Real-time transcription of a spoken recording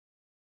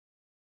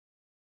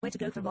Where to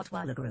go for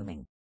Rottweiler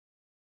grooming.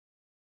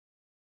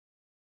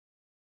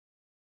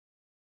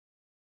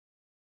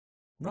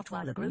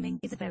 Rottweiler grooming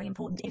is a very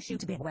important issue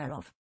to be aware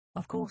of.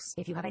 Of course,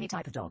 if you have any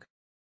type of dog.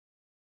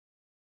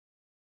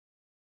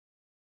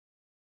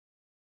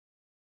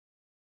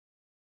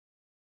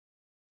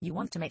 You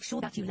want to make sure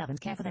that you love and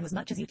care for them as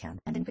much as you can,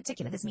 and in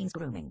particular this means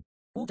grooming.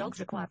 All dogs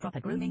require proper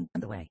grooming,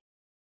 and the way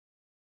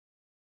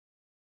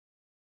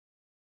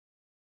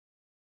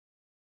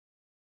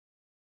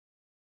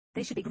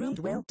they should be groomed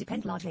will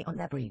depend largely on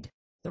their breed.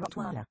 The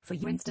Rottweiler, for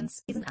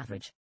instance, is an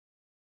average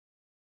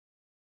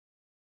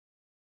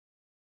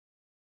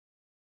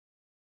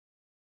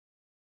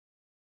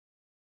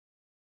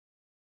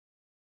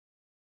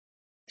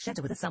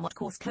shedder with a somewhat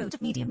coarse coat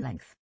of medium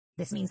length.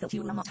 This means that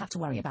you will not have to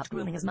worry about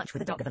grooming as much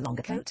with a dog of a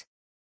longer coat.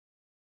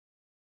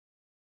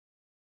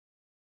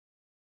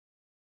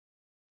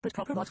 But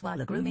proper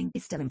Rottweiler grooming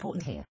is still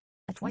important here.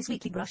 A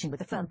twice-weekly brushing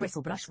with a firm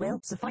bristle brush will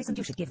suffice, and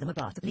you should give them a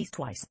bath at least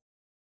twice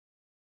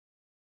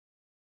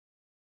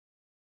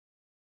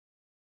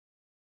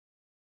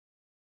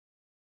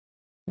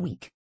a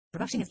week.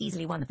 Brushing is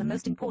easily one of the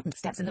most important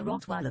steps in the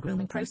Rottweiler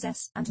grooming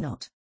process, and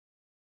not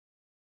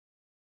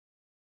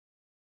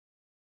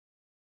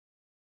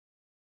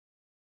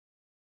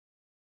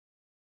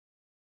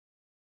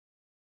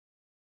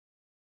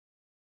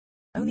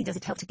only does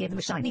it help to give them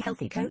a shiny,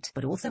 healthy coat,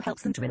 but also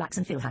helps them to relax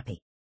and feel happy.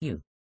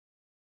 You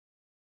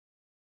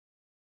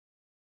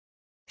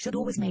should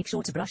always make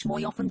sure to brush more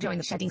often during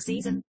the shedding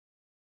season,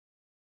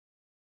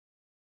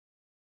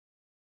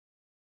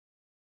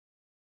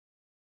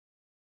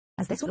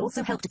 as this will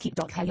also help to keep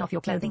dog hair off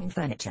your clothing and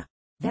furniture.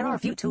 There are a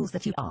few tools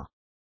that you are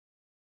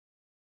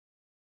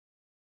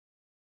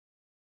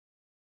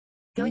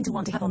going to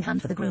want to have on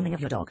hand for the grooming of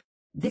your dog.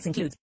 This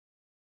includes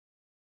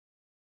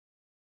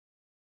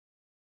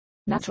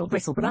natural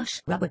bristle brush,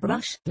 rubber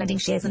brush, blending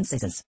shears and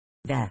scissors.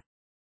 There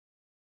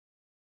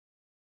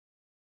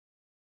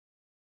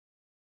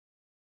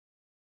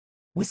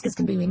whiskers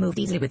can be removed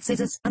easily with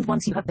scissors, and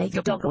once you have bathed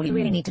your dog, all you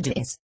really need to do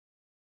is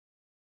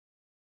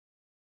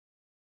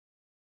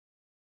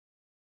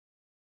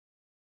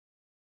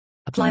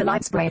apply a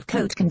light spray of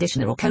coat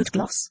conditioner or coat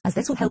gloss, as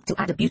this will help to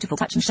add a beautiful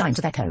touch and shine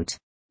to their coat.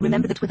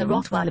 Remember that with a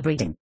Rottweiler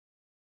breeding,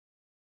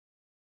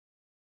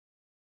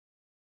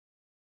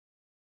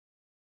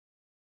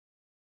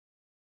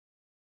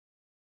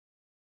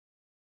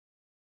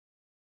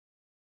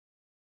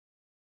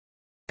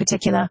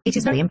 it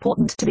is very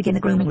important to begin the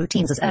grooming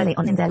routines as early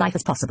on in their life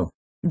as possible.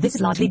 This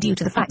is largely due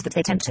to the fact that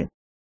they tend to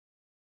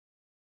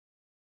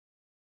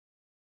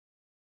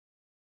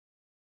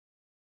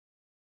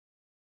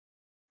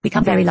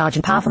become very large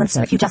and powerful, and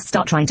so if you just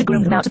start trying to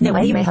groom them out of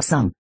nowhere, you may have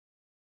some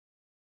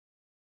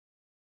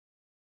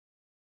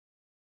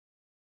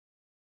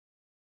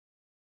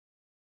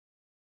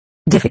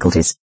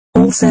difficulties.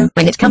 Also,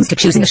 when it comes to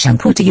choosing a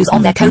shampoo to use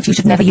on their coat, you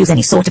should never use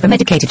any sort of a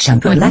medicated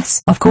shampoo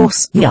unless, of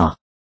course, you are